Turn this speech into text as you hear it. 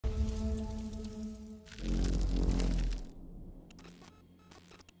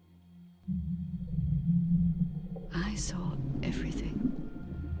saw everything.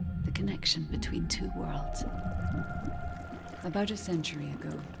 The connection between two worlds. About a century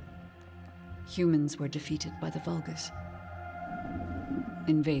ago, humans were defeated by the Vulgus.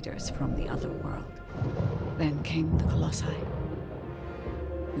 Invaders from the other world. Then came the Colossi,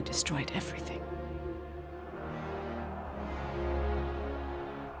 who destroyed everything.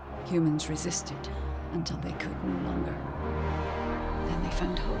 Humans resisted until they could no longer. Then they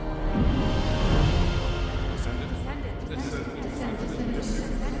found hope.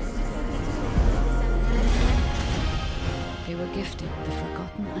 They were gifted the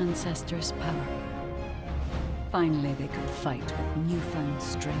forgotten ancestors' power. Finally, they could fight with newfound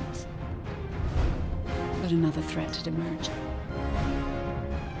strength. But another threat had emerged.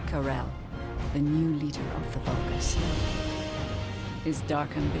 Karel, the new leader of the Vulgus. His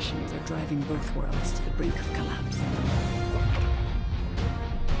dark ambitions are driving both worlds to the brink of collapse.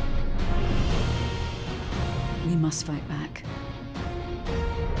 We must fight back.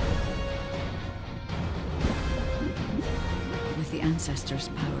 With the ancestors'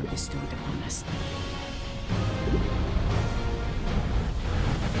 power bestowed upon us.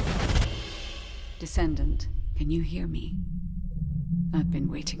 Descendant, can you hear me? I've been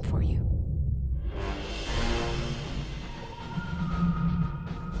waiting for you.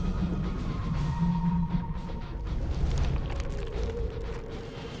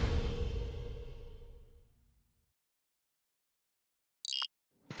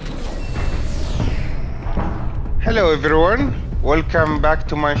 Hello everyone, welcome back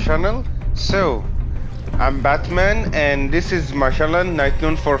to my channel. So, I'm Batman and this is my channel, Night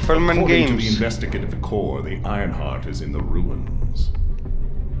Noon for Film and Games. According to the investigative core, the Ironheart is in the ruins.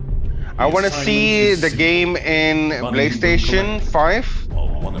 I want to see the game in PlayStation 5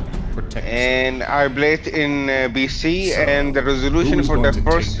 and I played in PC, and the resolution for the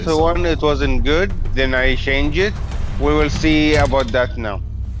first one, it wasn't good, then I changed it. We will see about that now.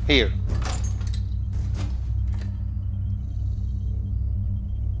 Here.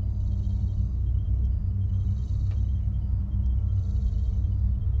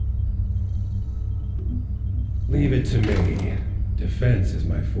 Leave it to me. Defense is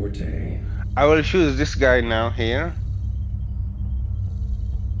my forte. I will choose this guy now here.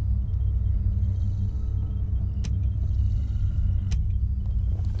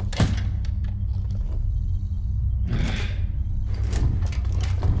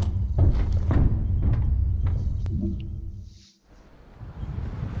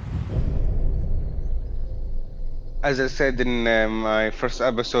 As I said in my first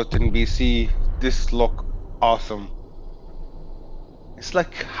episode in BC, this look awesome. It's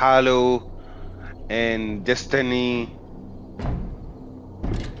like Halo and Destiny.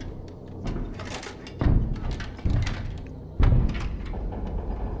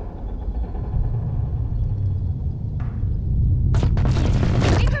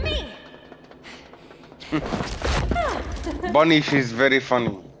 Wait for me. Bonnie, she's very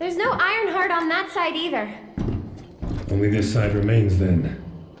funny. There's no Ironheart on that side either. Only this side remains then.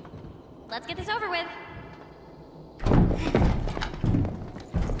 Let's get this over with.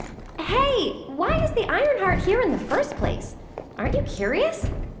 Hey, why is the Ironheart here in the first place? Aren't you curious?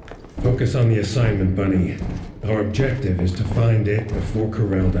 Focus on the assignment, Bunny. Our objective is to find it before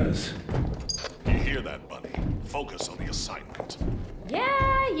Karel does. You hear that, Bunny? Focus on the assignment. Yeah,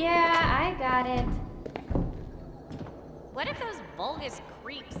 I got it. What if those Vulgus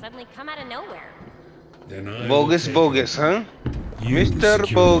creeps suddenly come out of nowhere? Then I Bogus, huh?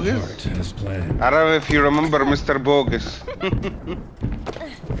 Mr. Bogus. I don't know if you remember Mr. Bogus.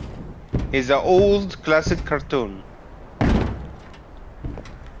 He's an old classic cartoon.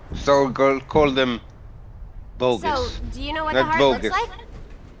 So call them Bogus. So, do you know what Not the heart bogus. looks like?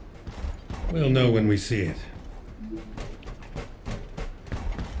 We'll know when we see it.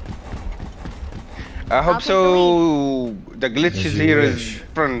 I hope I'll so. The glitch As is you here wish. is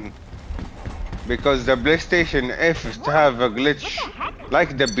front. Because the PlayStation F is to have a glitch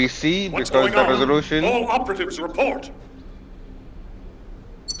like the PC What's because going the on? resolution. All operatives report.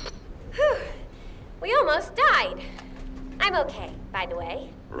 Whew. We almost died. I'm okay, by the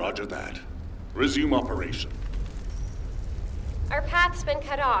way. Roger that. Resume operation. Our path's been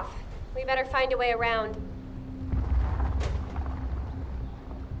cut off. We better find a way around.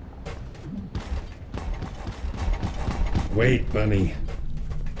 Wait, Bunny.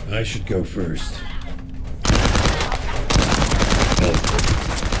 I should go first.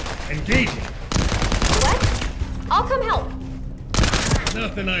 Engaging! What? I'll come help.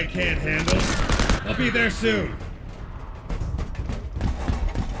 Nothing I can't handle. I'll be there soon.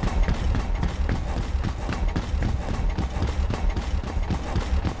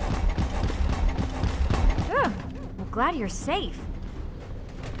 glad you're safe.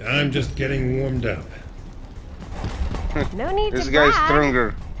 I'm just getting warmed up. No need This to guy's brag.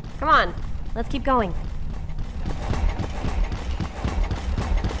 stronger. Come on, let's keep going.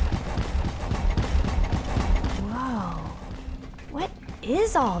 Whoa. What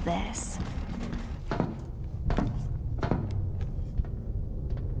is all this?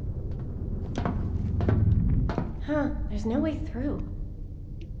 Huh, there's no way through.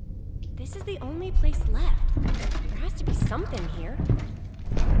 This is the only place left. There has to be something here.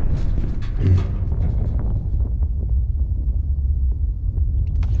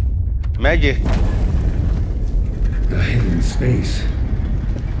 Magic. A hidden space.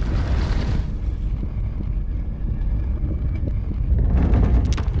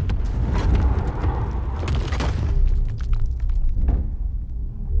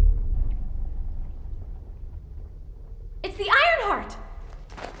 It's the Ironheart!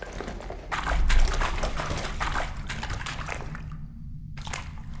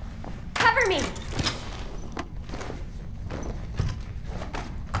 Cover me!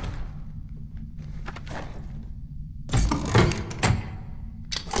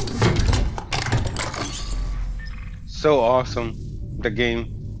 So awesome, the game.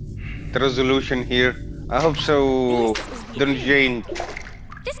 The resolution here. I hope so. Don't change.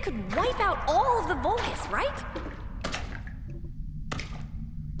 This could wipe out all of the Volcus, right?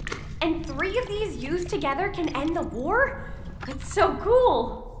 And 3 of these used together can end the war? That's so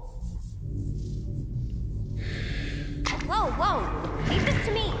cool! Whoa, whoa! Leave this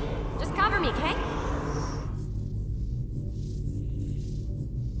to me. Just cover me, okay?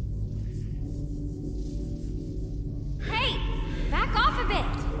 Hey! Back off a bit!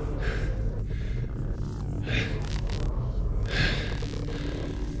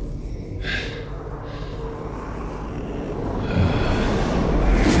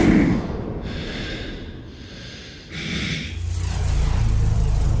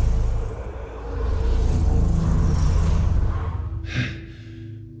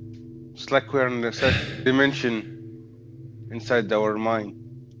 It's like we're in the set dimension inside our mind.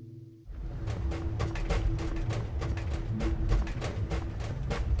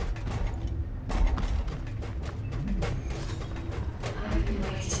 I've been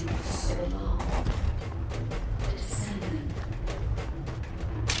waiting for so long. Descendant.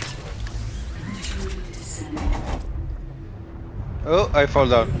 I'm truly descendant. Oh, I fall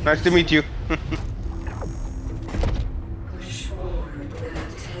down. Nice to meet you. Push forward without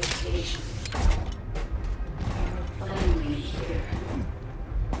hesitation. You're finally here.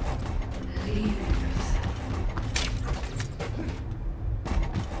 Believe in yourself.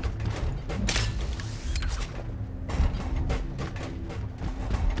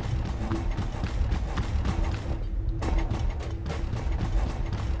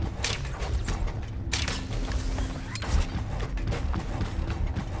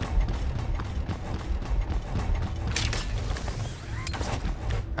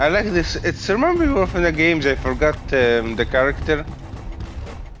 I like this. It's remember me from the games. I forgot the character,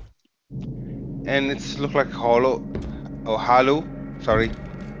 and it's look like hollow. Oh, hollow. Sorry,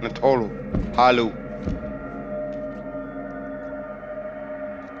 not hollow. Hollow.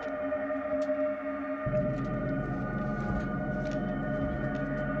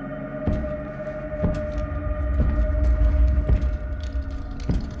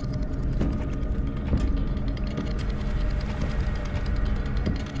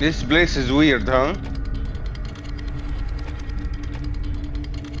 This place is weird, huh?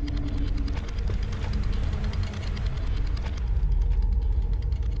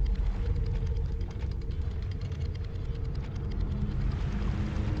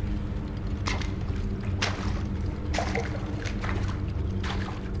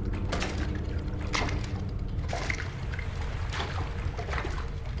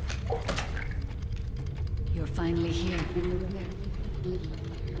 You're finally here.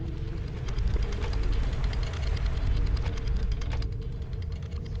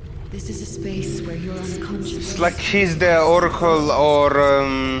 This is a space where you're unconscious. It's like she's the oracle or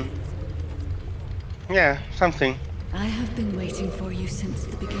yeah, something. I have been waiting for you since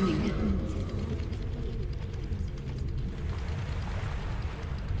the beginning.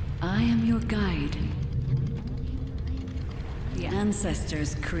 I am your guide. The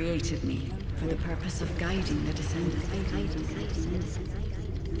ancestors created me for the purpose of guiding the descendants.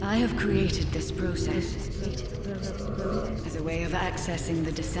 I have created this process as a way of accessing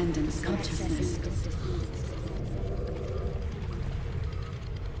the descendants' consciousness.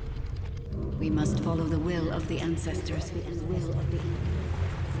 We must follow the will of the ancestors.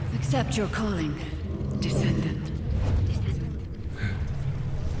 Accept your calling, descendant.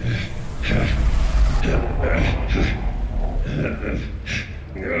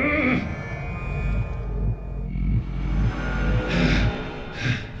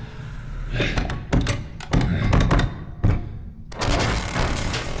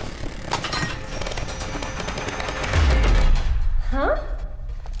 Huh?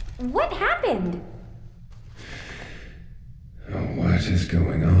 What happened? What is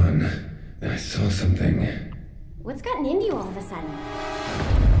going on? I saw something. What's gotten into you all of a sudden?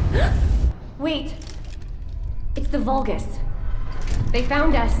 Wait. It's the Vulgus. They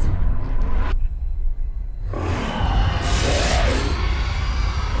found us.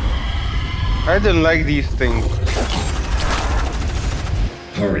 I don't like these things.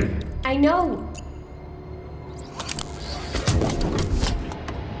 Hurry. I know.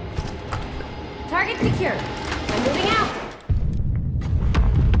 Target secure. I'm moving out.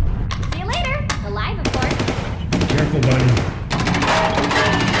 See you later. Alive, of course. Careful, buddy.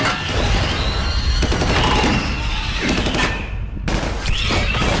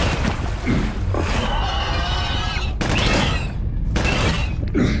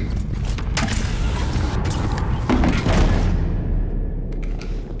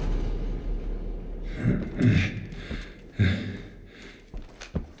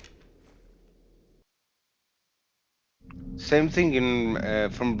 Same thing in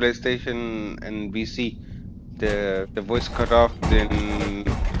from PlayStation and PC. The voice cut off, then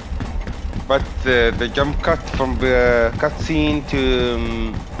but the jump cut from the cutscene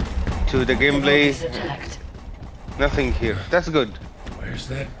to the gameplay. Nothing here. That's good. Where's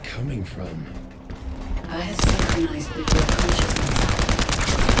that coming from? I have synchronized with your consciousness.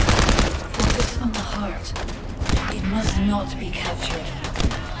 Focus on the heart. It must not be captured.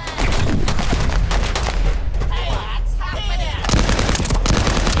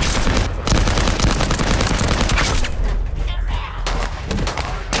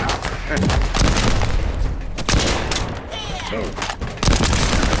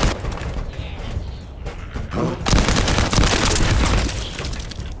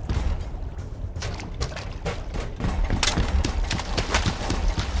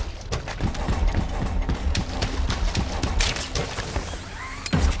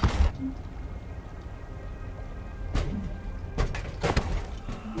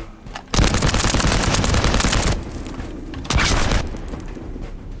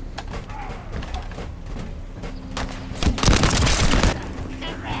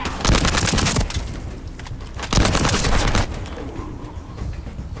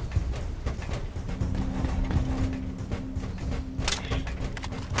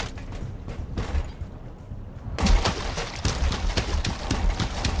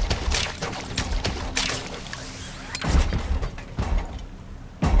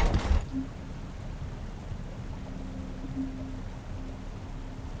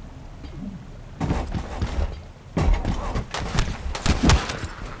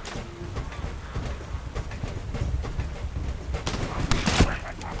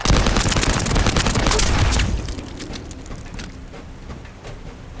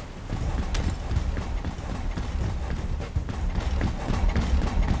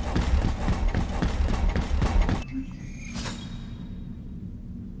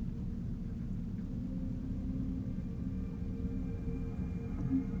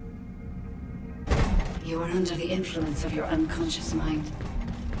 You are under the influence of your unconscious mind.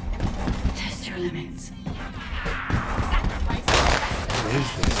 Test your limits. What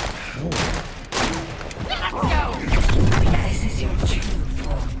is this power? This is your true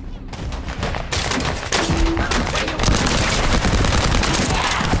form.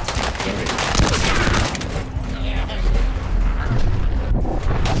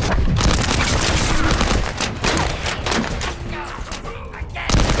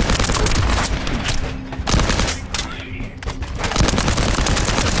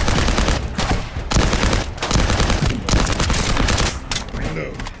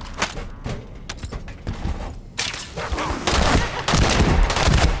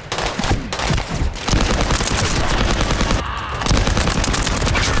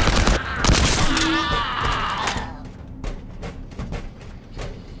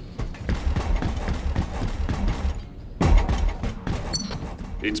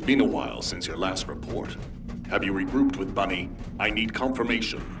 It's been a while since your last report. Have you regrouped with Bunny? I need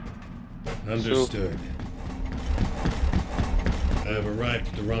confirmation. Understood. I have arrived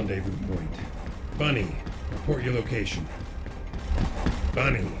at the rendezvous point. Bunny, report your location.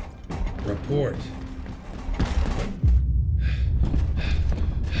 Bunny, report.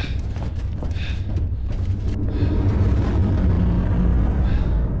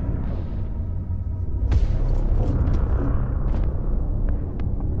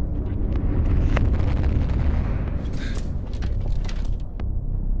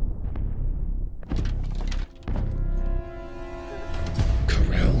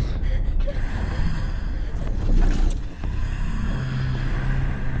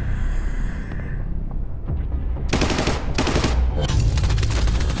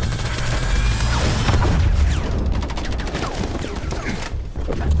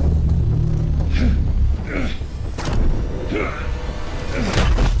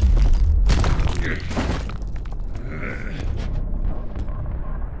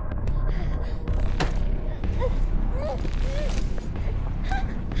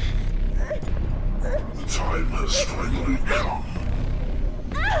 has finally come.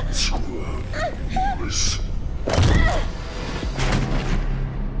 Squirrel, listen.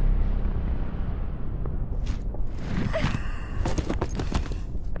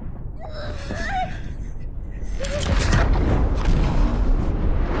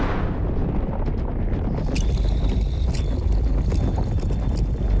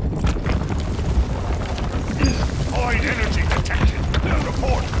 Void energy detected.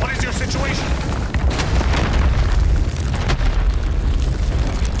 Report. What is your situation?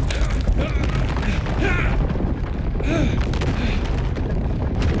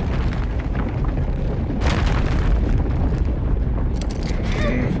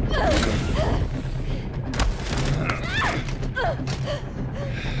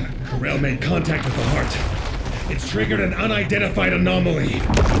 Corel made contact with the heart. It's triggered an unidentified anomaly.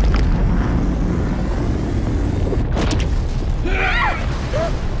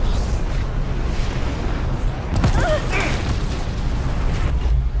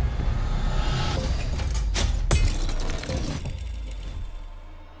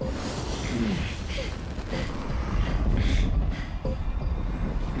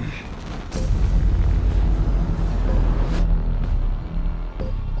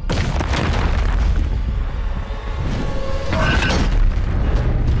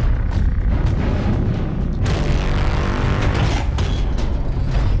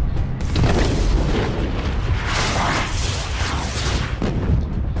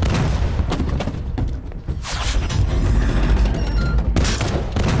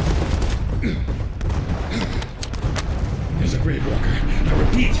 There's a Grave Walker. I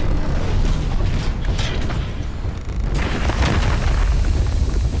repeat.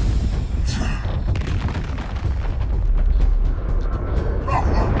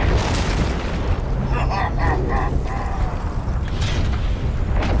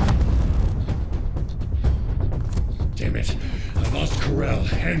 Damn it. I lost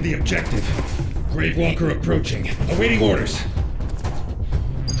Corel and the objective. Grave Walker approaching. Awaiting orders.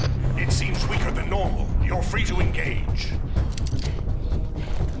 It seems weaker than normal. You're free to engage.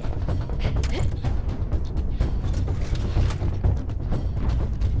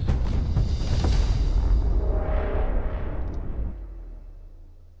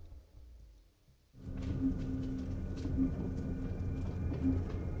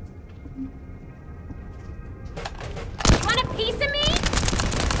 Want a piece of me?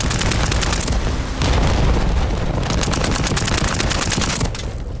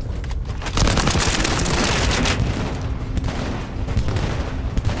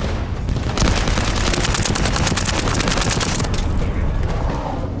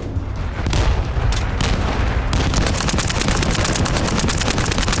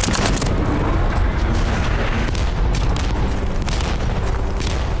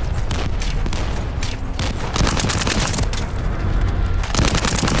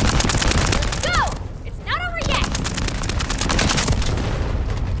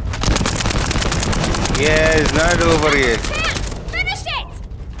 Yeah, it's not over yet. Finish it!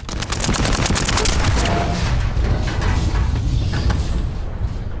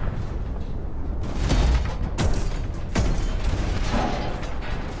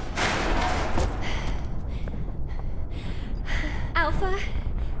 Alpha,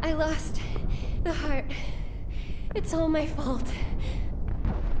 I lost the heart. It's all my fault.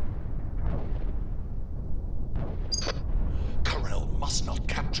 Corel must not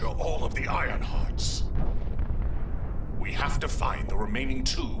capture all of the Iron Hearts. We have to find the remaining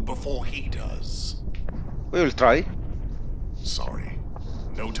two before he does. We will try. Sorry.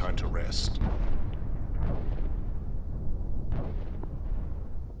 No time to rest.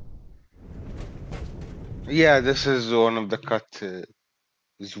 Yeah, this is one of the cut.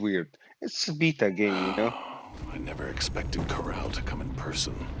 It's weird. It's a beta game, you know? I never expected Corel to come in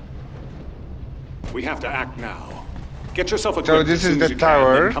person. We have to act now. Get yourself equipped So this as is soon the as you can,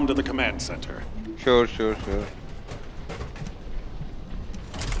 tower. then come to the command center. Sure.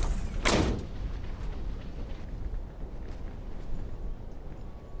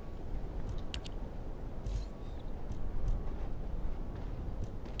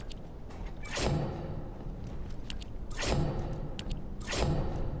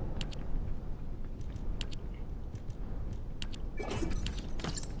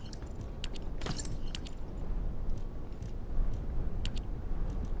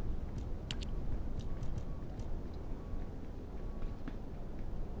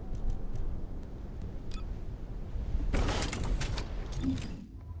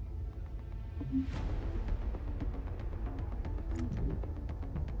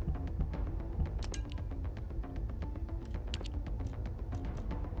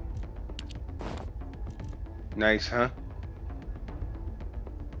 Nice, huh?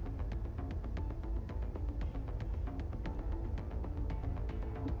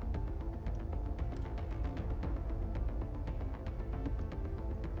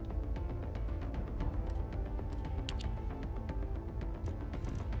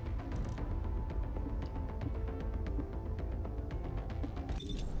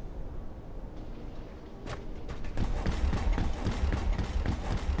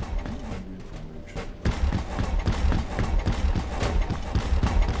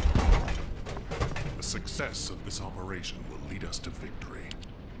 The success of this operation will lead us to victory.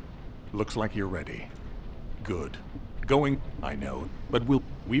 Looks like you're ready. Good. Going, I know, but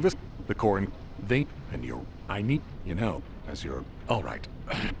we've the core and they and you're. I need, you know, as you're. All right.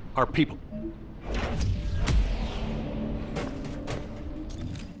 Our people.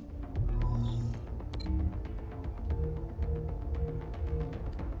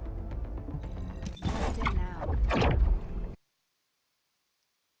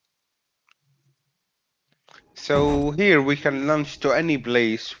 So here we can launch to any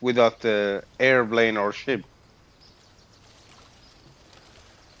place without the airplane or ship.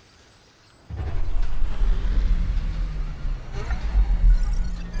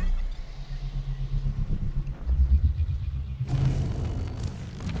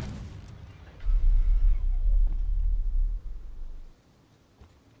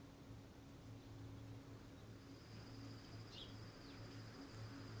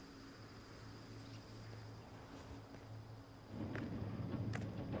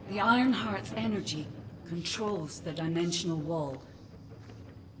 The Ironheart's energy controls the dimensional wall.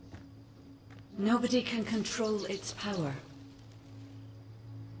 Nobody can control its power.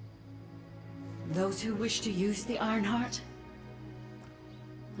 Those who wish to use the Ironheart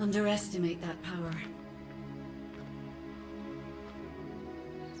underestimate that power.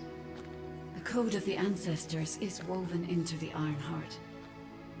 The code of the ancestors is woven into the Ironheart.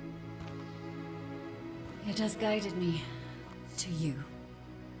 It has guided me to you.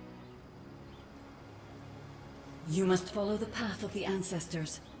 You must follow the path of the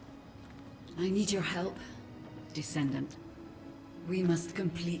ancestors. I need your help, Descendant. We must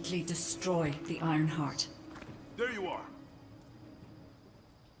completely destroy the Ironheart. There you are.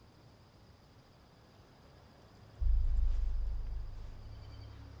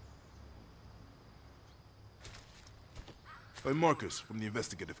 I'm Marcus from the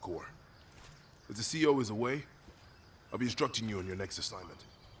Investigative Corps. As the CO is away, I'll be instructing you on your next assignment.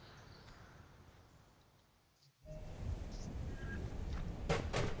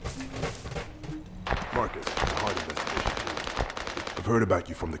 Marcus, hard investigation team. I've heard about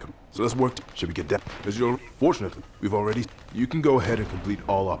you from the so let's work. Should we get down? As you're fortunately, we've already. You can go ahead and complete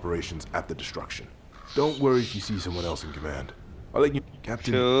all operations at the destruction. Don't worry if you see someone else in command. I'll let you,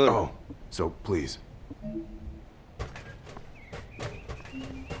 Captain. Sure. Oh, so please.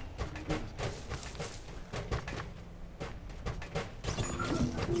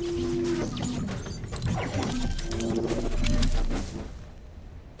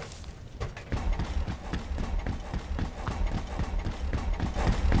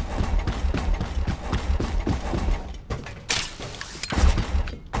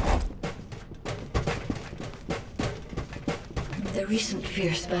 The recent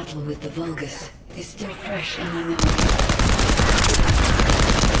fierce battle with the Vulgus is still fresh in my memory.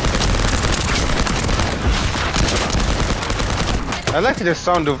 I like the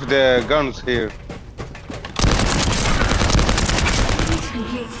sound of the guns here. It makes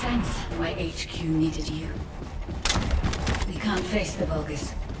complete sense why HQ needed you. We can't face the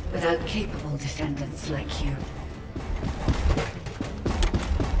Vulgus without capable descendants like you.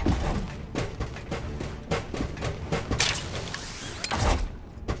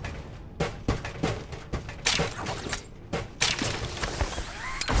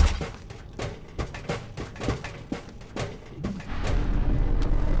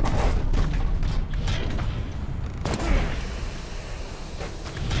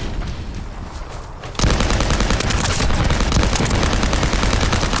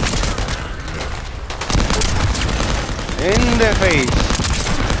 In the face.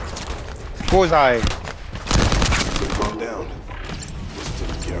 Bullseye. So calm down. Just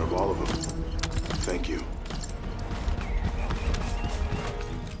taking care of all of them. Thank you.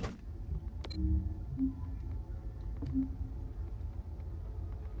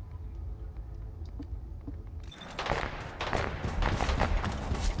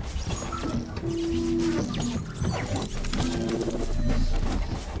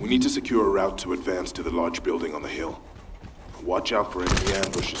 We need to secure a route to advance to the large building on the hill. Watch out for enemy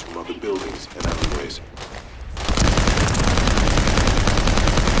ambushes from other buildings and alleyways.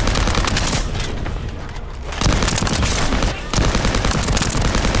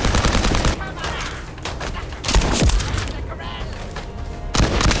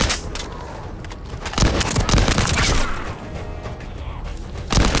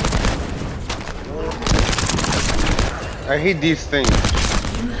 I hate these things.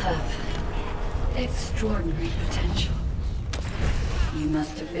 You have extraordinary potential. You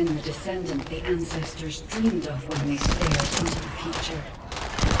must have been the descendant the ancestors dreamed of when they stared into the future.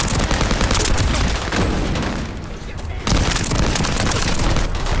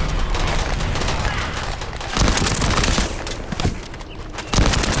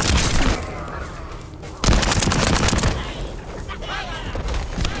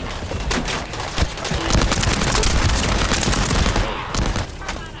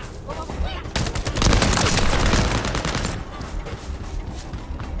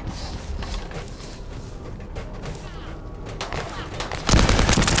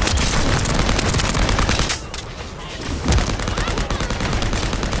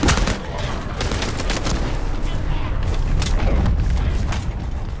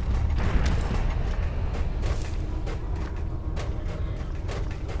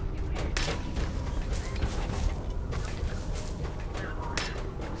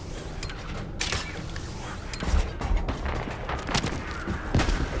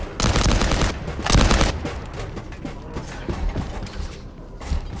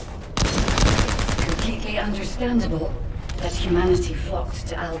 Understandable that humanity flocked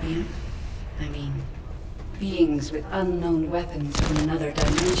to Albion. I mean, beings with unknown weapons from another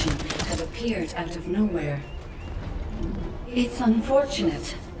dimension have appeared out of nowhere. It's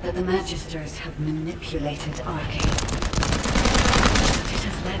unfortunate that the Magisters have manipulated Arcade. But it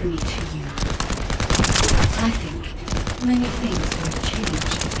has led me to you. I think many things will change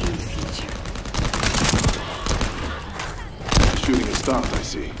in the future. Shooting has stopped, I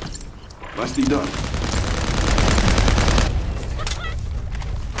see. Nicely done.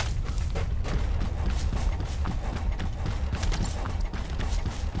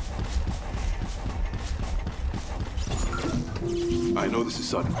 I know this is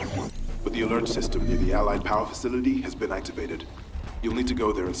sudden, but the alert system near the Allied power facility has been activated. You'll need to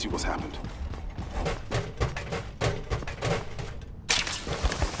go there and see what's happened.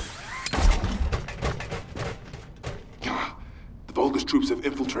 The Volga's troops have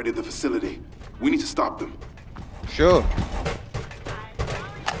infiltrated the facility. We need to stop them. Sure.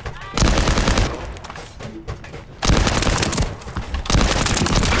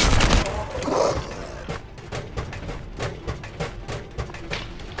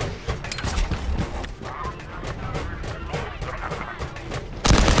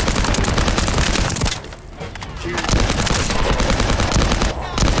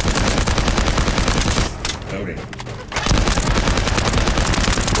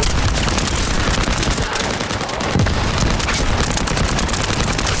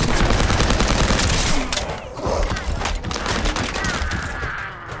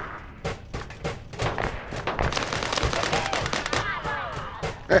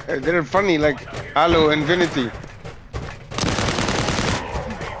 They're funny, like Halo Infinity.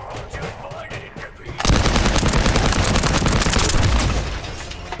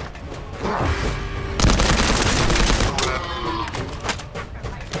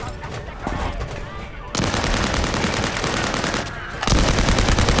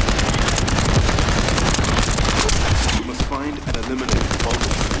 We must find and eliminate the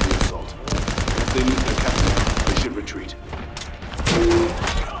Vulcans in the assault. If they lose their captain, they should retreat.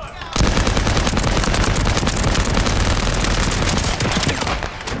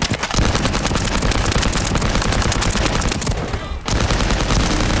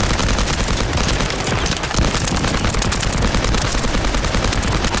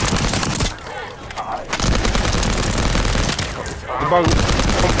 About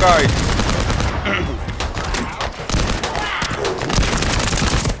some guys.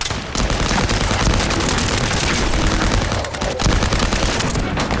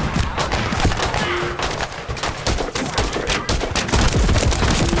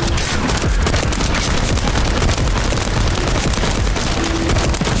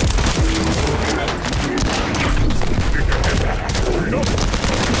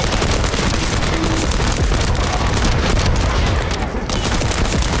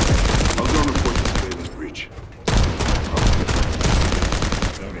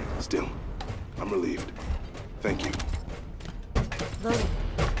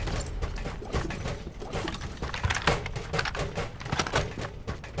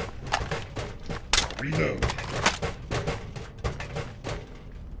 Reload.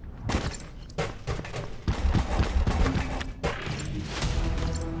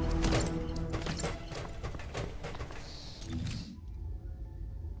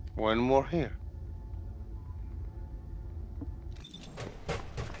 One more here.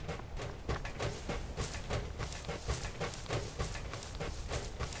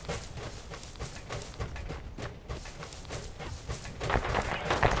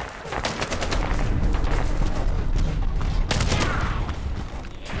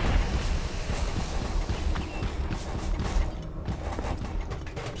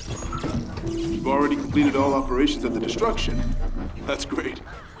 You've already completed all operations at the destruction. That's great.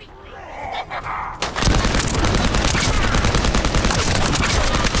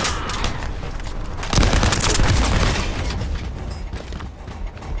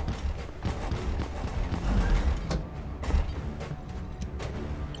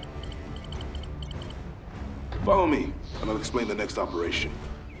 Follow me, and I'll explain the next operation.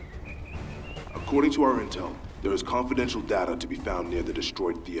 According to our intel, there is confidential data to be found near the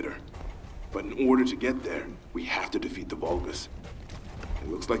destroyed theater. But in order to get there, we have to defeat the Vulgus. It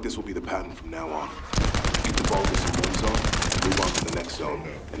looks like this will be the pattern from now on. Defeat the Vulgus in one zone, move on to the next zone,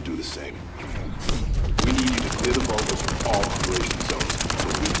 and do the same. We need you to clear the Vulgus from all operation zones so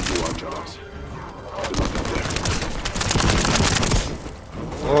we can do our jobs. Good luck out there.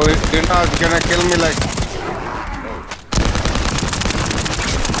 Oh, you're not gonna kill me like...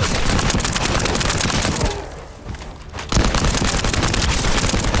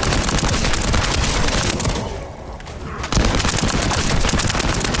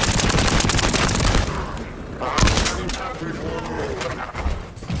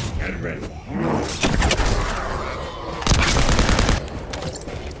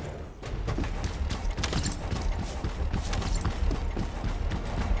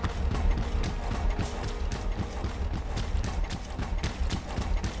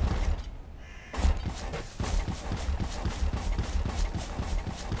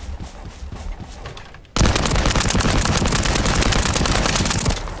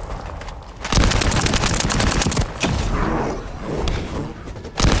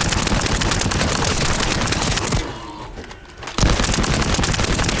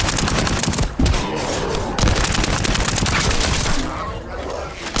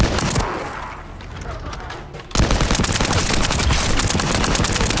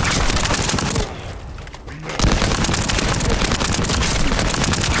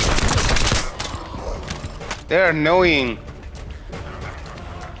 They're annoying.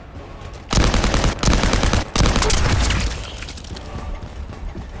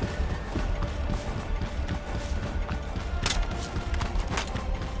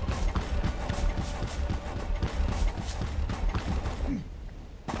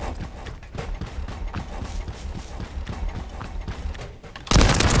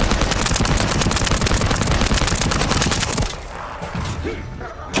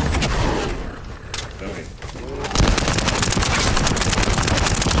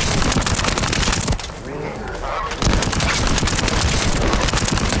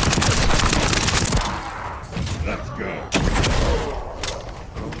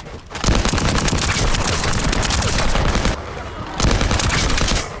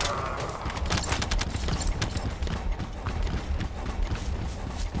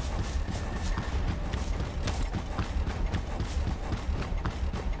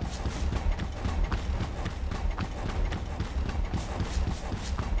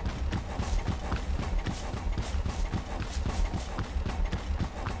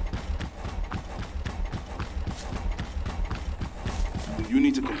 You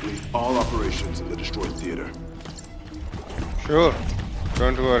need to complete all operations in the destroyed theater. Sure.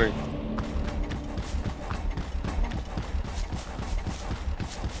 Don't worry.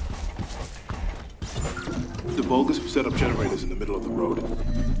 The Vulgus have set up generators in the middle of the road.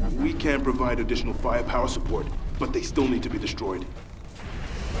 We can provide additional firepower support, but they still need to be destroyed.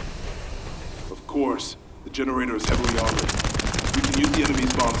 Of course, the generator is heavily armored. We can use the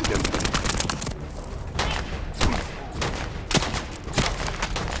enemy's bombs against them.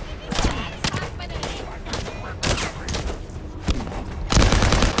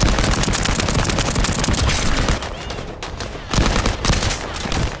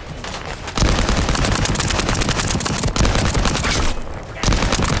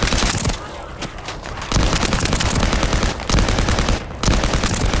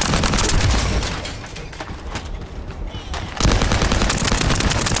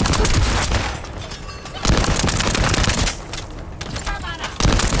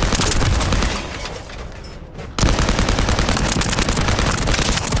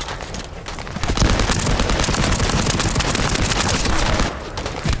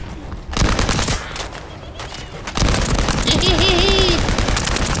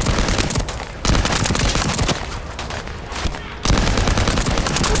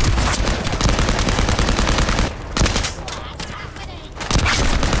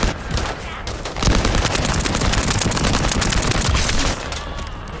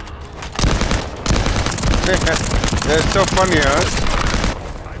 They're so funny, huh?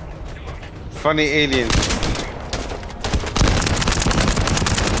 Funny aliens.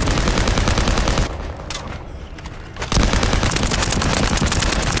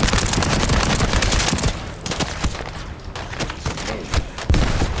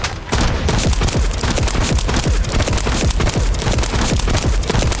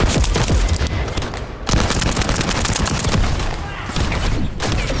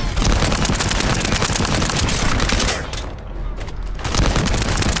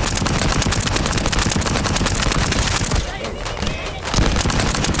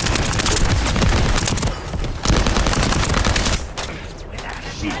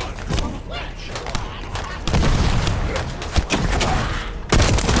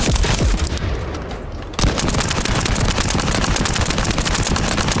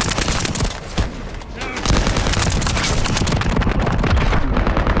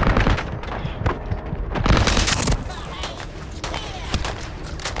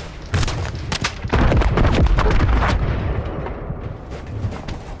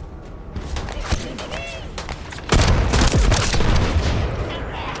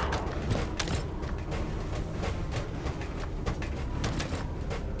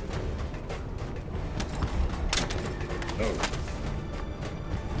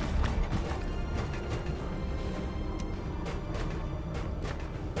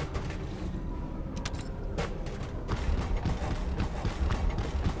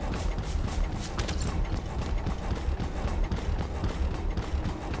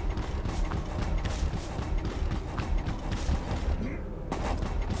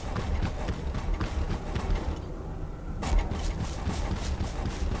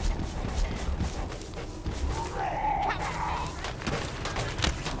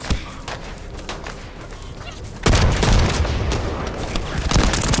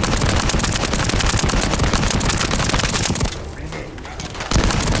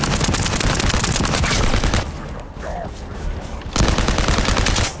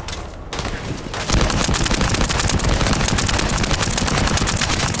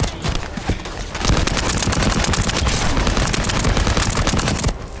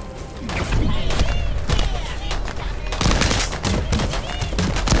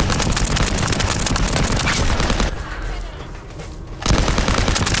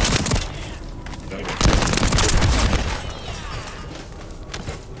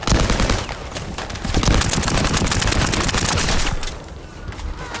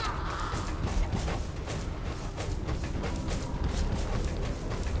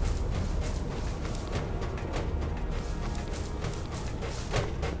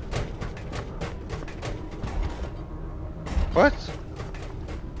 What?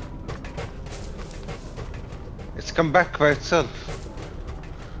 It's come back by itself.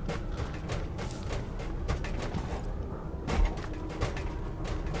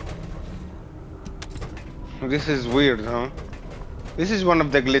 This is weird, huh? This is one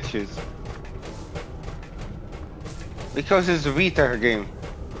of the glitches. Because it's a Vita game.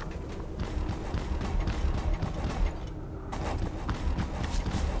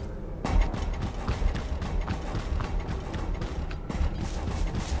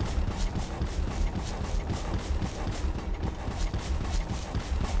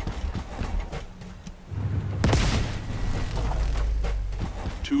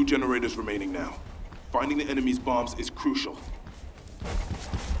 Two generators remaining now. Finding the enemy's bombs is crucial.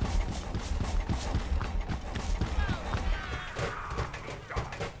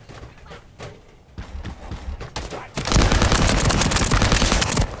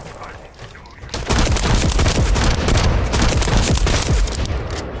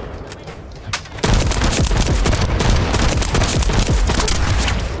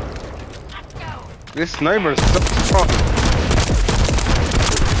 This sniper is so strong.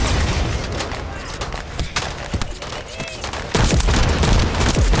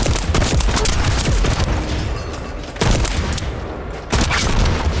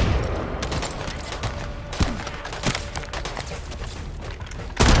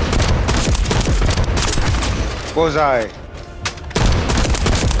 Bullseye.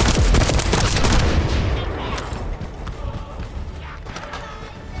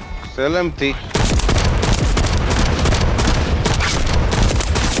 Still empty.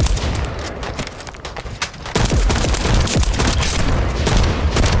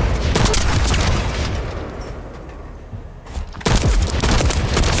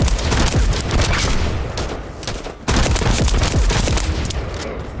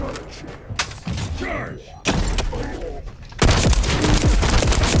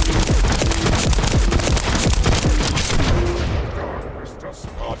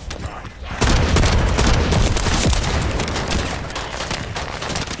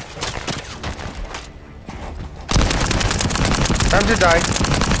 Time to die.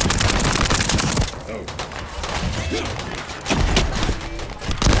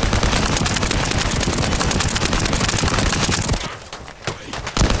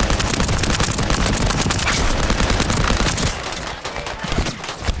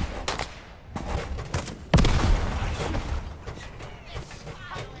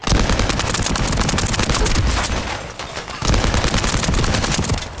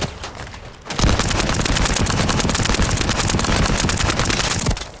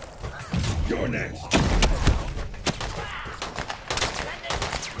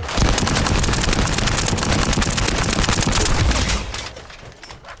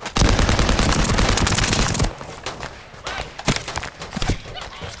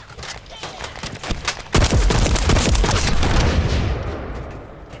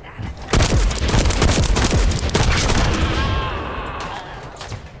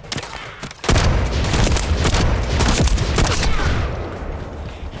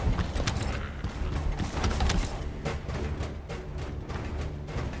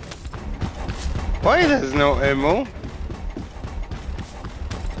 Why there's no ammo?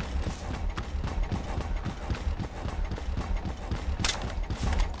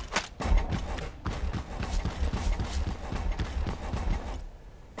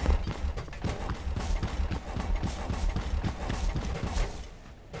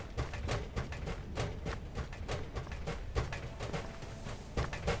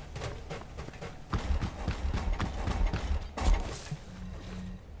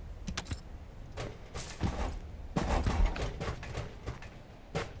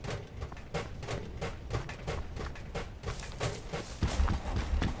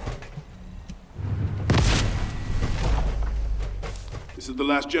 This is the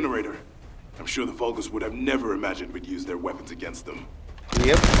last generator. I'm sure the Vulgus would have never imagined we'd use their weapons against them.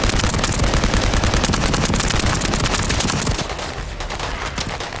 Yep.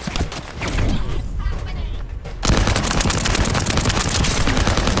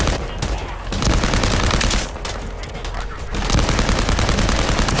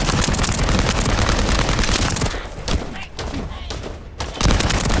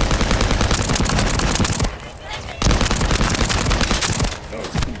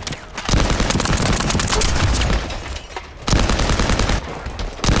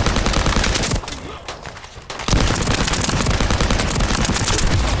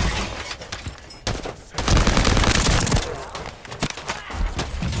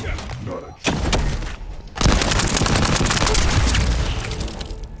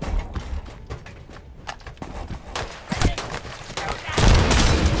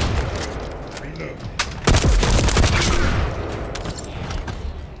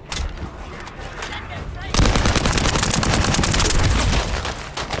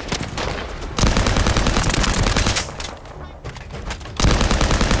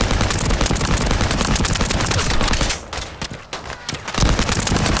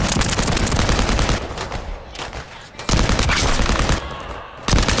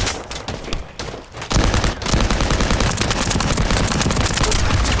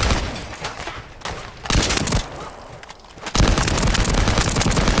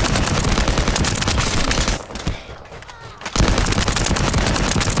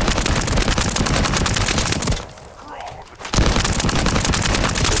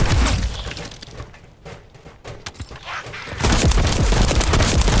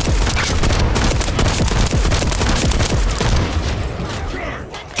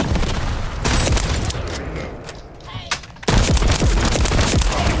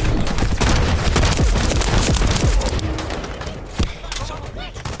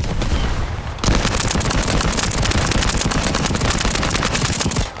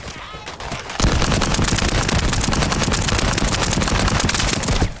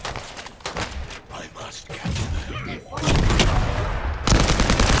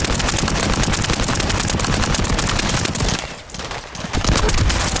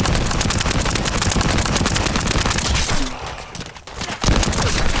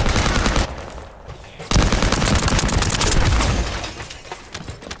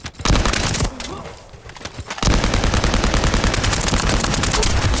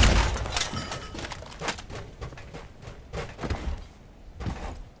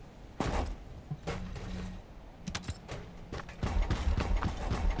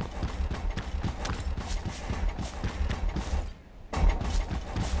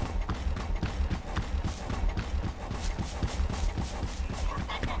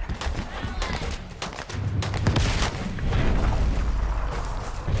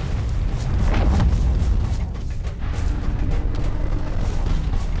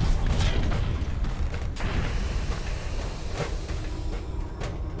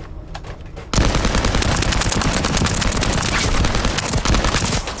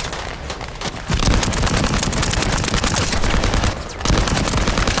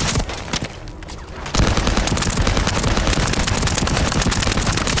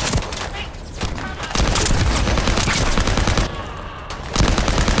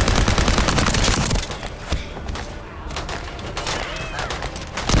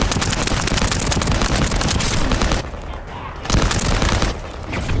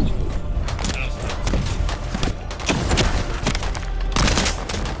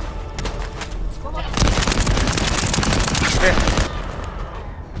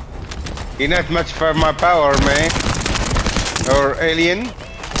 You're not much for my power, man. Or alien.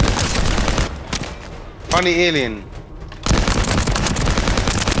 Funny alien.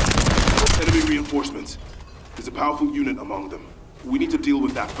 Enemy reinforcements. There's a powerful unit among them. We need to deal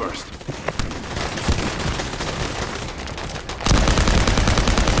with that first.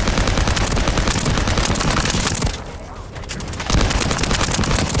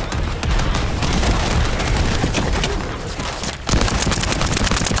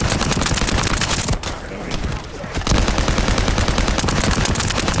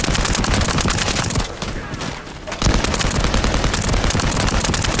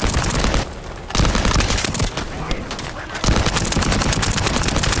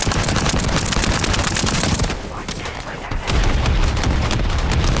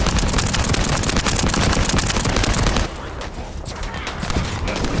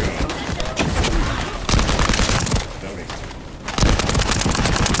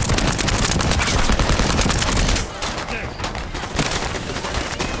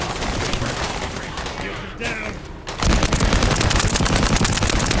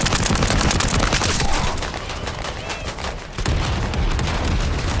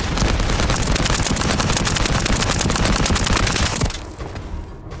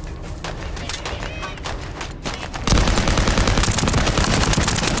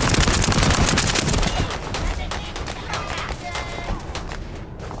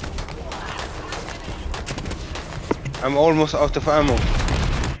 I'm almost out of ammo.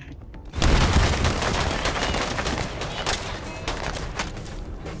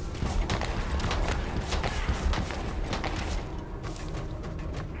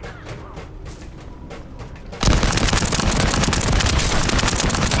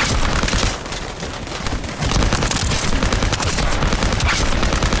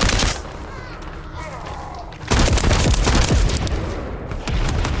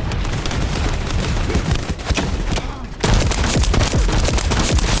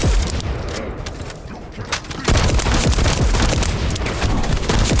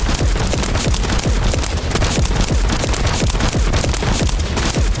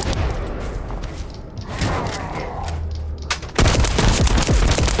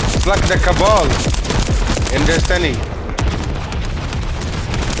 It's like the Cabal in Destiny.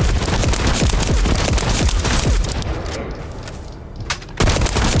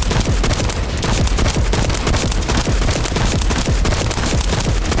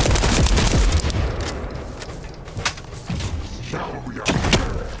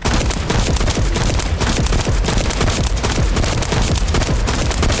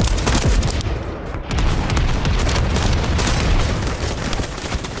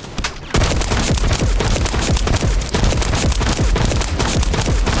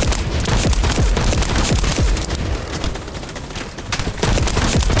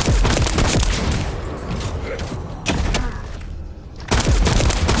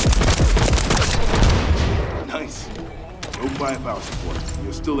 Firepower support.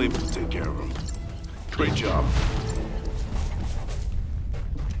 You're still able to take care of them. Great job.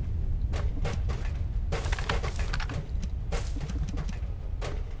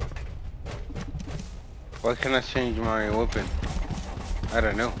 Why can I change my weapon? I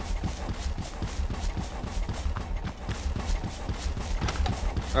don't know.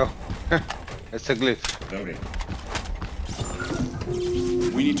 Oh, it's a glitch. Noted.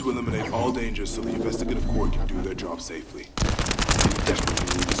 We need to eliminate all dangers so the investigative corps can do their job safely. We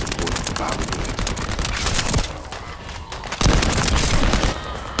desperately need the support of the battle unit.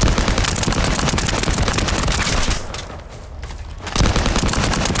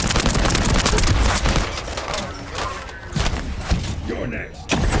 You're next.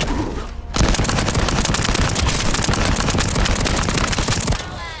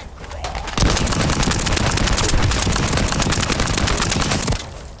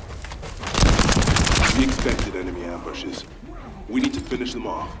 We expected enemy ambushes. We need to finish them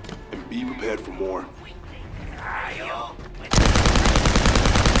off and be prepared for more.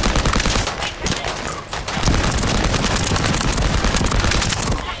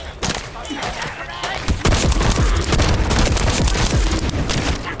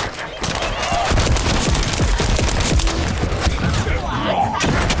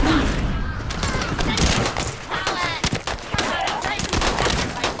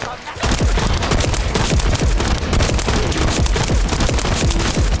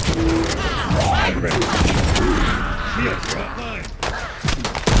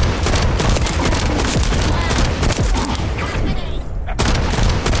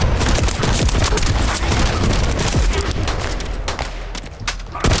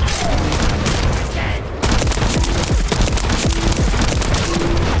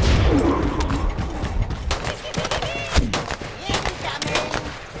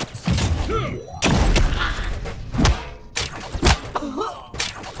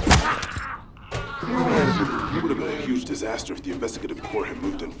 Disaster if the investigative corps had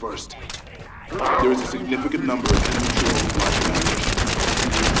moved in first. There is a significant number of enemy drones flying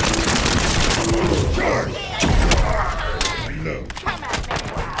around. Reload.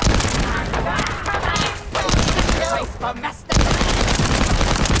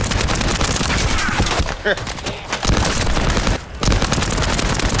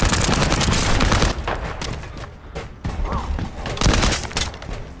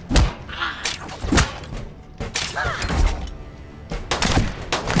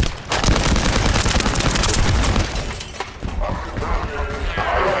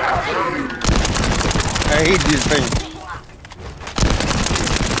 I hate these things.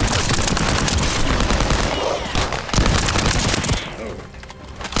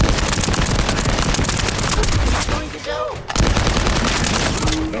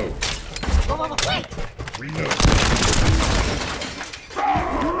 No. Wait! Reload.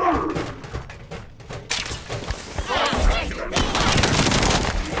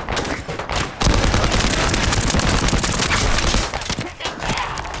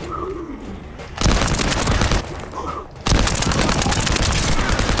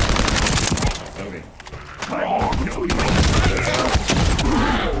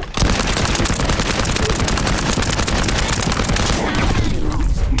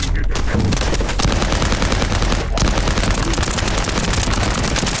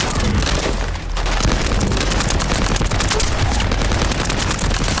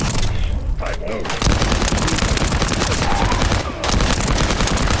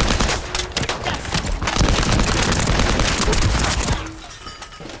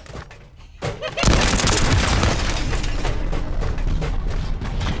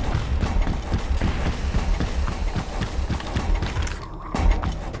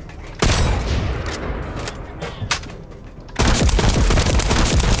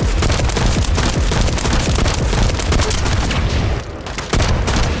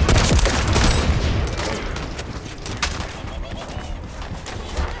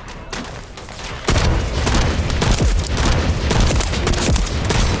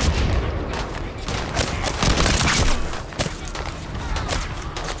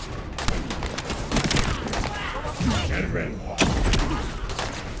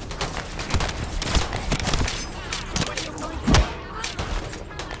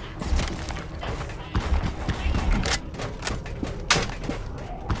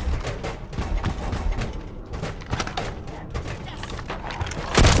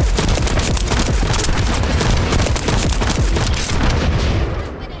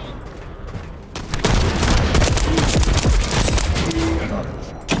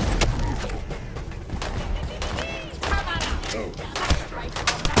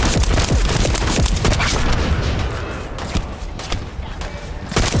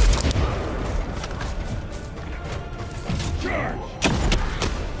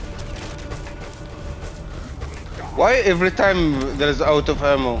 Why every time there's out of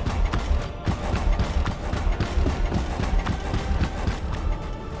ammo?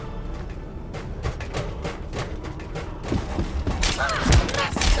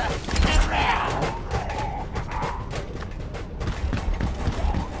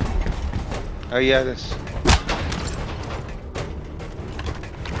 Oh yeah, that's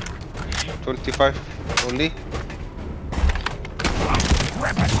 25 only.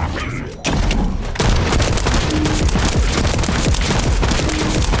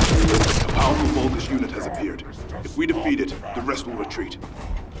 A powerful Vulgus unit has appeared. If we defeat it, the rest will retreat.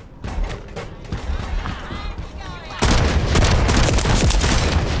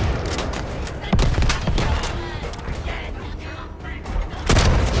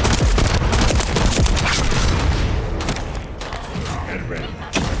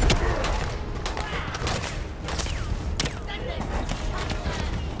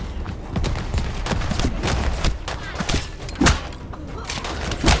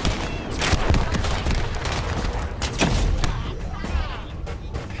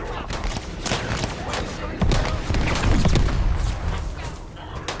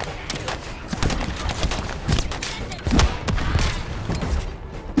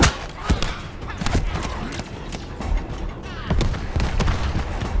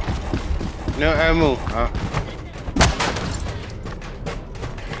 No ammo.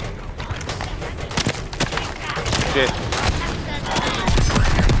 Shit.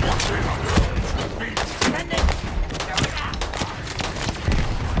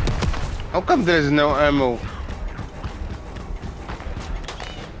 How come there is no ammo?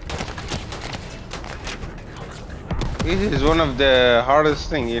 This is one of the hardest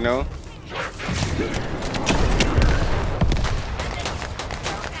thing, you know.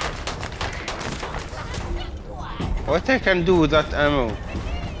 What I can do with that ammo?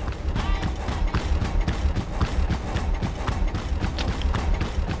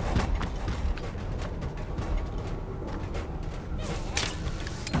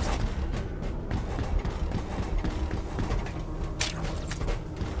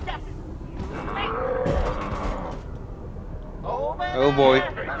 Oh boy.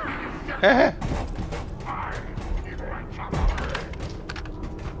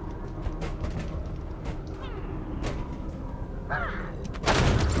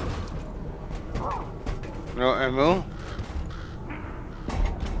 No ammo.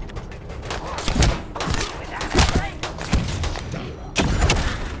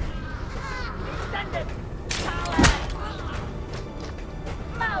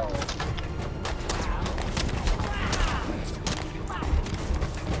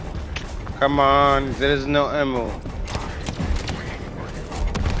 Come on, there is no ammo.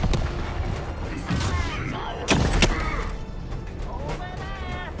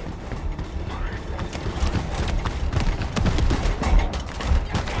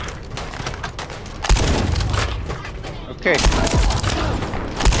 Okay.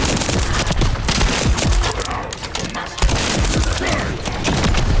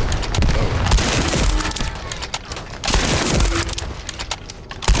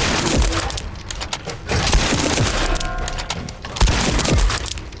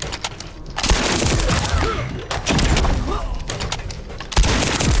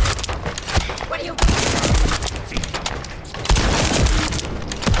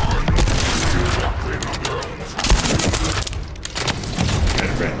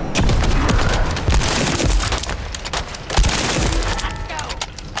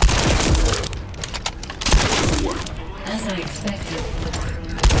 As I expected,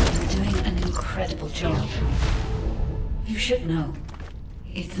 you're doing an incredible job. You should know,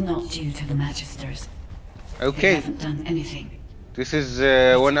 it's not due to the Magisters. They Okay. haven't done anything. This is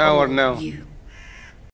It's 1 hour all now. You.